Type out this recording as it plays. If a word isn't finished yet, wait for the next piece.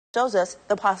shows us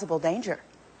the possible danger.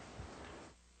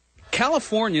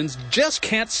 Californians just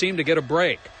can't seem to get a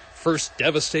break. First,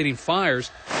 devastating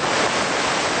fires.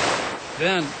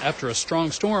 Then, after a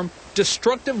strong storm,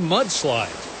 destructive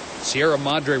mudslides. Sierra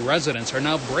Madre residents are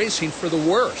now bracing for the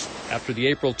worst. After the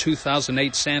April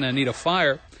 2008 Santa Anita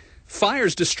fire,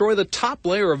 fires destroy the top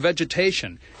layer of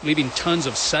vegetation, leaving tons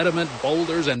of sediment,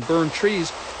 boulders, and burned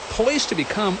trees poised to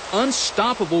become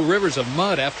unstoppable rivers of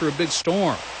mud after a big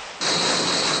storm.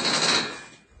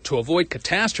 To avoid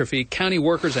catastrophe, county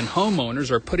workers and homeowners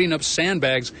are putting up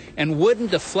sandbags and wooden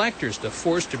deflectors to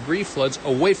force debris floods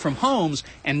away from homes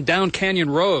and down canyon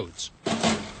roads.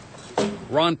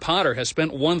 Ron Potter has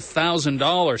spent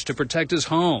 $1,000 to protect his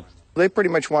home. They pretty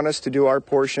much want us to do our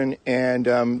portion, and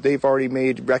they've already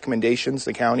made recommendations,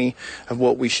 the county, of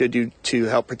what we should do to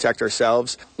help protect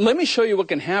ourselves. Let me show you what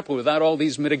can happen without all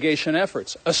these mitigation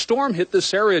efforts. A storm hit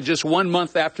this area just 1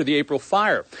 month after the April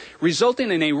fire,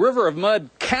 resulting in a river of mud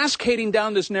cascading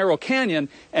down this narrow canyon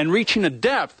and reaching a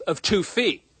depth of 2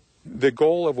 feet. The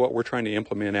goal of what we're trying to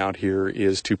implement out here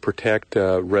is to protect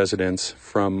residents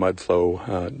from mud flow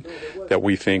that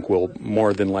we think will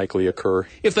more than likely occur.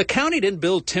 If the county didn't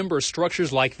build timber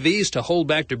structures like these to hold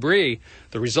back debris,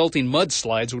 the resulting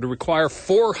mudslides would require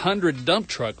 400 dump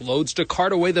truck loads to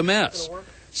cart away the mess.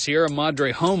 Sierra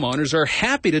Madre homeowners are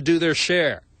happy to do their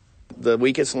share. The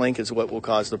weakest link is what will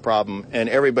cause the problem, and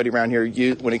everybody around here,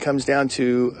 when it comes down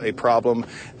to a problem,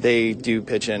 they do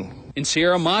pitch in. In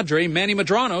Sierra Madre, Manny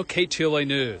Medrano, KTLA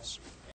News.